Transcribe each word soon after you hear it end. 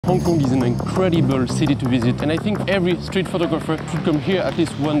Hong Kong is an incredible city to visit, and I think every street photographer should come here at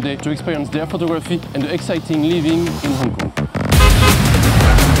least one day to experience their photography and the exciting living in Hong Kong.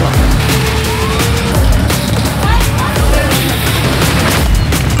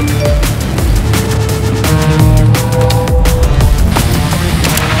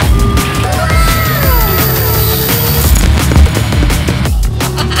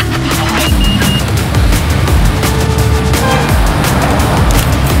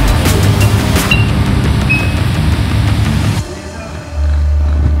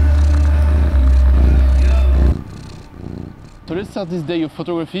 So let's start this day of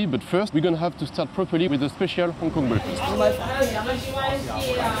photography, but first we're gonna have to start properly with a special Hong Kong breakfast.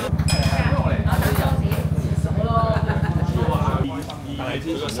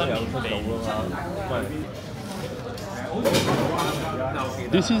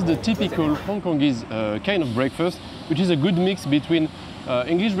 This is the typical Hong Kongese kind of breakfast, which is a good mix between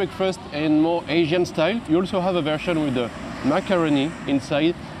English breakfast and more Asian style. You also have a version with the macaroni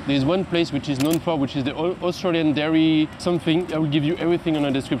inside. There's one place which is known for, which is the Australian dairy something. I will give you everything on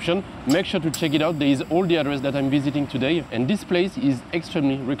the description. Make sure to check it out. There is all the address that I'm visiting today. And this place is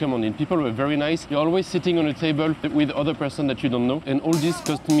extremely recommended. People were very nice. You're always sitting on a table with other person that you don't know. And all this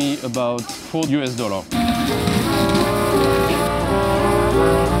cost me about $4 US.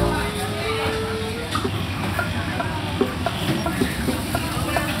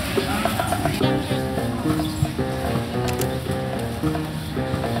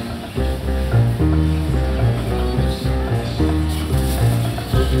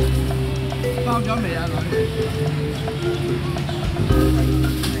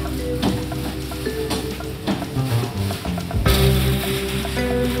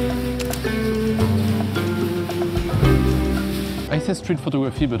 I say street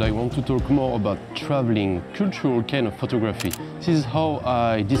photography, but I want to talk more about traveling, cultural kind of photography. This is how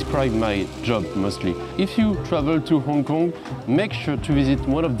I describe my job mostly. If you travel to Hong Kong, make sure to visit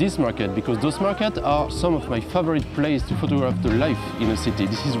one of these markets, because those markets are some of my favorite places to photograph the life in a city.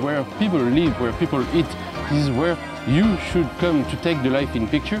 This is where people live, where people eat. This is where you should come to take the life in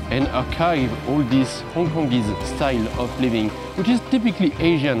picture and archive all this Hong Kongese style of living, which is typically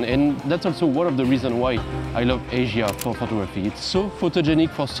Asian, and that's also one of the reasons why I love Asia for photography. It's so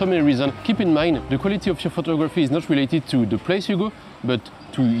photogenic for so many reasons. Keep in mind, the quality of your photography is not related to the place you go, but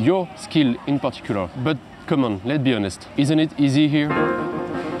to your skill in particular. But come on, let's be honest. Isn't it easy here?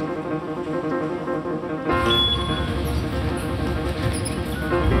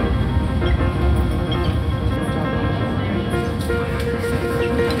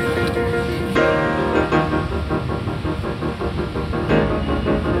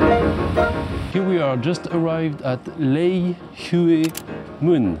 Here we are just arrived at Lei Hue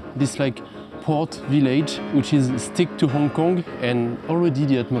Mun, this like port village which is stick to Hong Kong, and already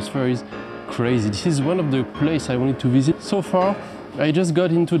the atmosphere is crazy. This is one of the places I wanted to visit. So far I just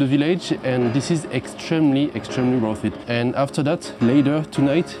got into the village and this is extremely worth it. And after that, later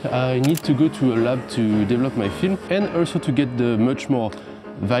tonight, I need to go to a lab to develop my film and also to get the much more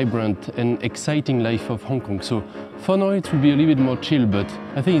vibrant and exciting life of Hong Kong. So for now it will be a little bit more chill, but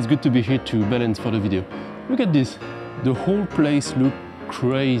I think it's good to be here to balance for the video. Look at this, the whole place looks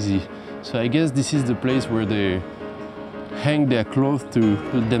crazy. So I guess this is the place where they hang their clothes to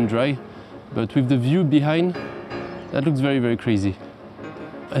let them dry, but with the view behind, that looks very crazy.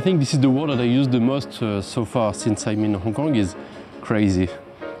 I think this is the word that I use the most so far since I'm in Hong Kong, is crazy.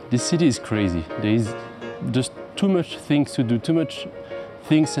 This city is crazy. There is just too much things to do, too much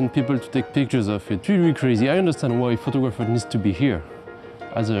things and people to take pictures of. It's really crazy. I understand why a photographer needs to be here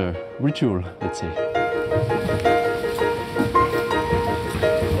as a ritual, let's say.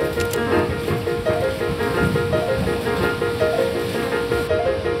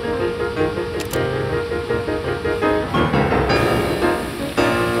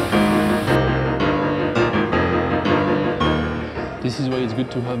 This is why it's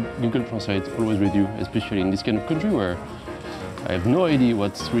good to have Google Translate always with you, especially in this kind of country where I have no idea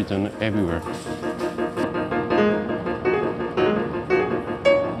what's written everywhere.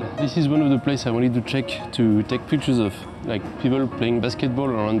 This is one of the places I wanted to check to take pictures of, like people playing basketball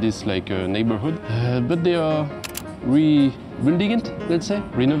around this like neighborhood. But they are rebuilding it, let's say,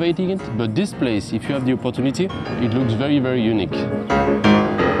 renovating it. But this place, if you have the opportunity, it looks very unique.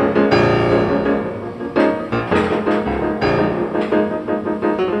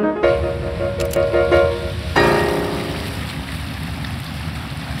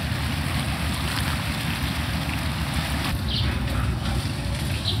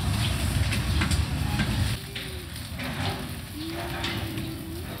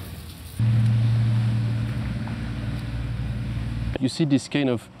 You see this kind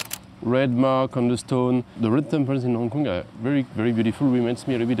of red mark on the stone. The red temples in Hong Kong are very, very beautiful. Reminds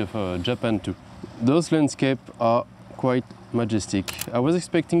me a little bit of Japan too. Those landscapes are quite majestic. I was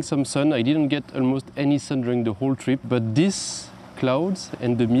expecting some sun. I didn't get almost any sun during the whole trip, but these clouds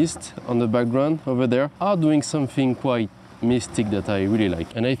and the mist on the background over there are doing something quite mystic that I really like.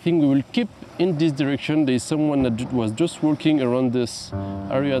 And I think we will keep in this direction. There is someone that was just walking around this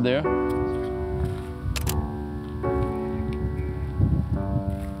area there.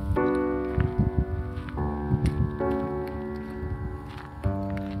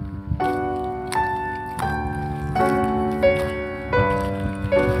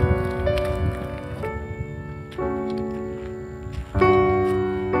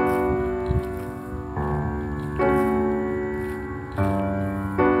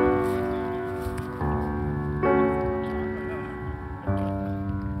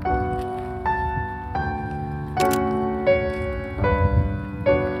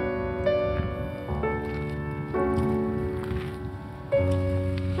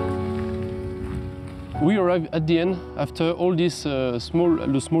 We arrived at the end after all this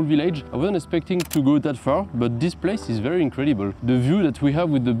small village. I wasn't expecting to go that far, but this place is very incredible. The view that we have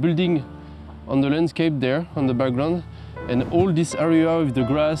with the building on the landscape there on the background, and all this area with the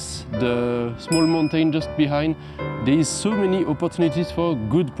grass, the small mountain just behind. There is so many opportunities for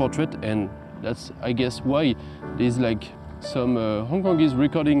good portrait, and that's, I guess, why there's like some Hong Kongese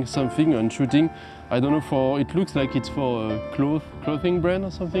recording something and shooting. I don't know, it looks like it's for a clothing brand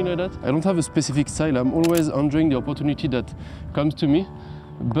or something like that. I don't have a specific style. I'm always enjoying the opportunity that comes to me.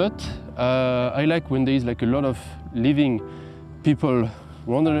 But I like when there is like a lot of living people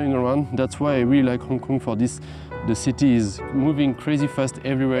wandering around. That's why I really like Hong Kong for this. The city is moving crazy fast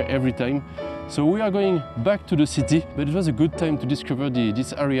everywhere, every time. So we are going back to the city, but it was a good time to discover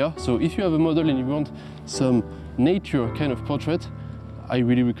this area. So if you have a model and you want some nature kind of portrait, I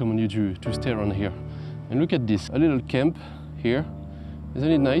really recommend you to stay around here. And look at this, a little camp here.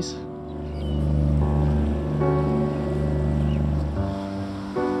 Isn't it nice?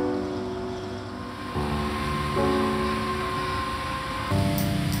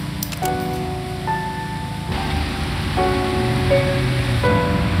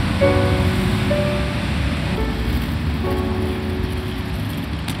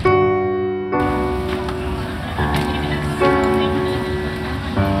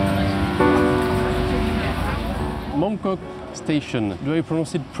 Station. Do I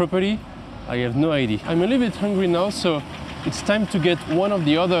pronounce it properly? I have no idea. I'm a little bit hungry now, so it's time to get one of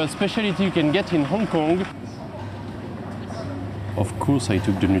the other specialty you can get in Hong Kong. Of course I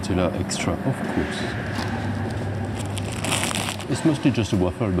took the Nutella extra, of course. It's mostly just a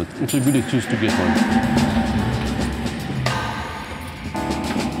waffle, but it's a good excuse to get one.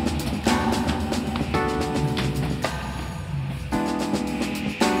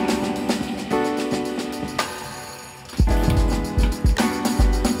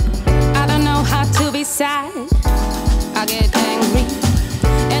 I get angry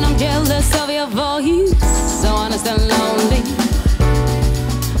and I'm jealous of your voice, so honest and lonely.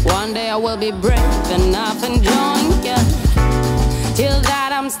 One day I will be brave enough and join you. Till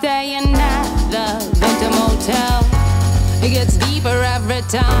that I'm staying at the Victim Hotel. It gets deeper every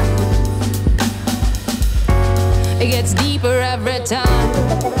time. It gets deeper every time.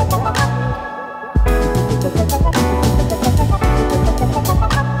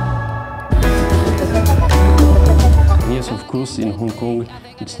 Yes, of course, in Hong Kong,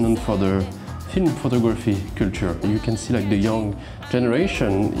 it's known for the film photography culture. You can see like the young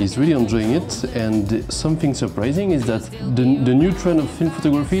generation is really enjoying it, and something surprising is that the new trend of film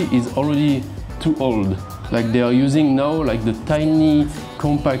photography is already too old. Like they are using now like the tiny,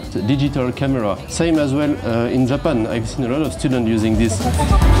 compact digital camera. Same as well in Japan. I've seen a lot of students using this.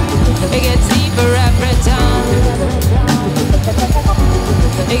 It gets deeper every time.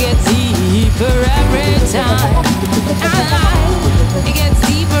 It gets deeper every time. It gets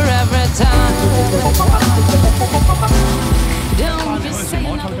deeper every time. Don't just say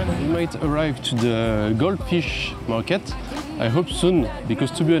no. We might arrive to the goldfish market. I hope soon,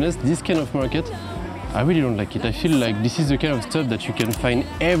 because to be honest, this kind of market, I really don't like it. I feel like this is the kind of stuff that you can find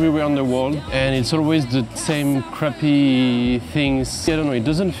everywhere in the world, and it's always the same crappy things. I don't know, it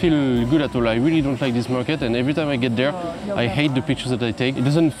doesn't feel good at all. I really don't like this market, and every time I get there, I hate the pictures that I take. It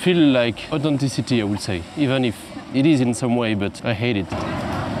doesn't feel like authenticity, I would say, even if it is in some way, but I hate it.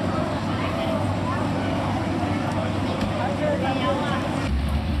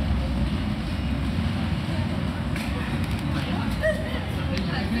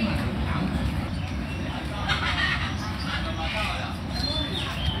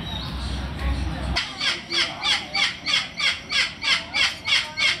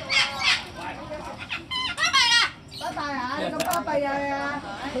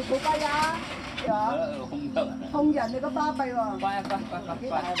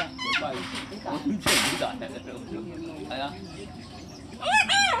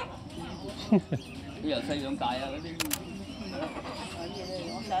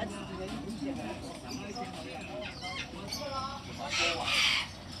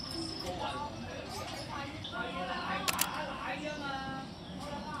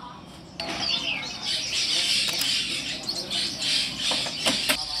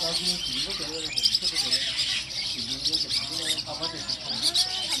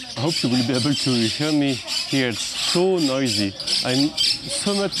 I hope you will be able to hear me here. It's so noisy. I'm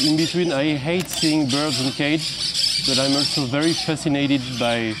so much in between. I hate seeing birds in cage, but I'm also very fascinated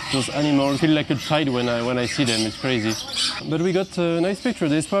by those animals. I feel like a child when I see them. It's crazy. But we got a nice picture.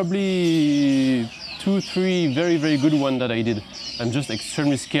 There's probably 2, 3 very, very good ones that I did. I'm just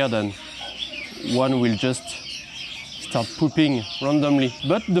extremely scared and one will just start pooping randomly.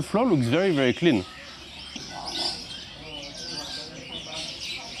 But the floor looks very, very clean.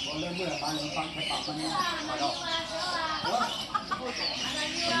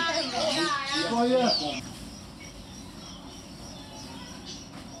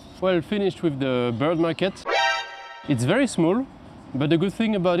 Well, finished with the bird market. It's very small, but the good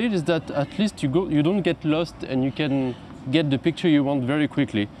thing about it is that at least you don't get lost and you can get the picture you want very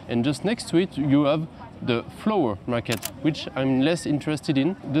quickly. And just next to it you have the flower market, which I'm less interested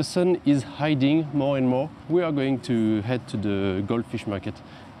in. The sun is hiding more and more. We are going to head to the goldfish market.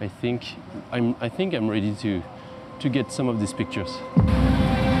 I think I'm ready to get some of these pictures.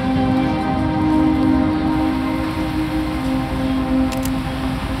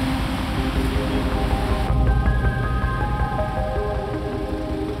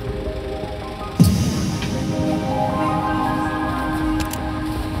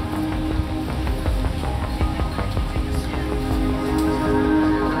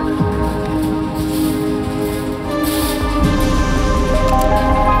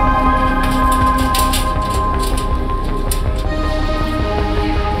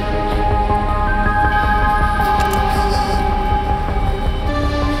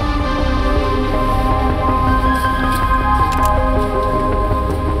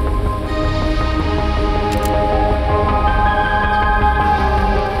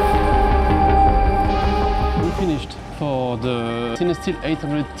 Still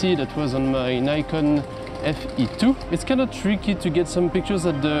 800T that was on my Nikon FE2. It's kind of tricky to get some pictures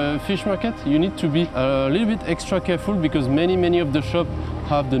at the fish market. You need to be a little bit extra careful because many of the shops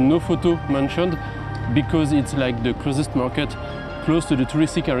have the no photo mentioned because it's like the closest market close to the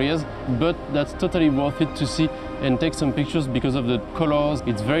touristic areas, but that's totally worth it to see and take some pictures because of the colors.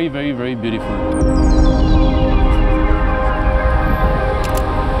 It's very beautiful.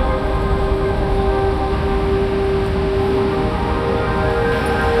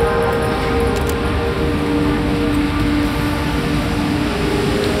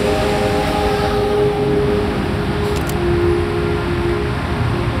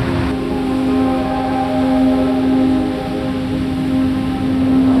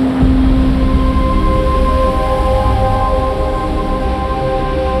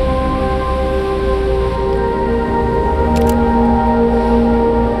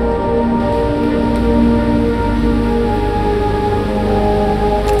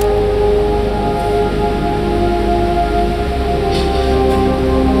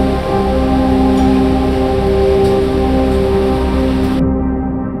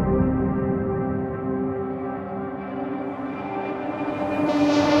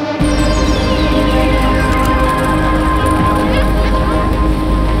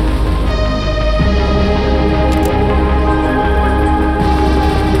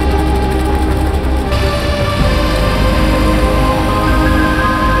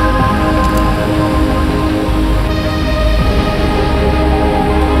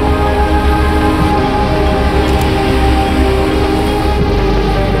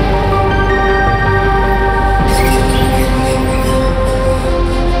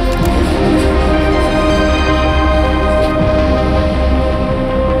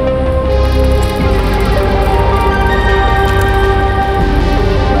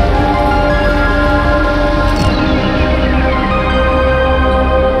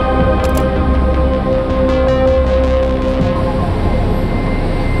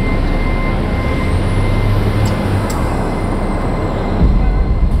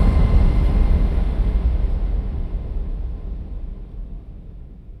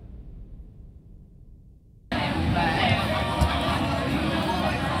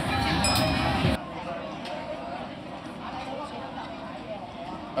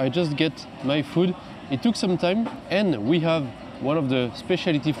 I just get my food. It took some time and we have one of the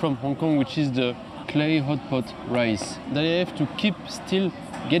specialty from Hong Kong, which is the clay hot pot rice that I have to keep still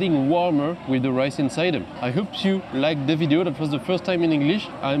getting warmer with the rice inside them. I hope you liked the video. That was the first time in English.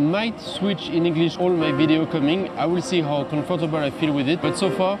 I might switch in English all my video coming. I will see how comfortable I feel with it. But so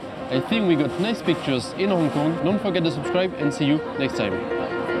far, I think we got nice pictures in Hong Kong. Don't forget to subscribe and see you next time.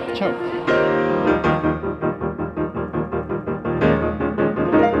 Ciao!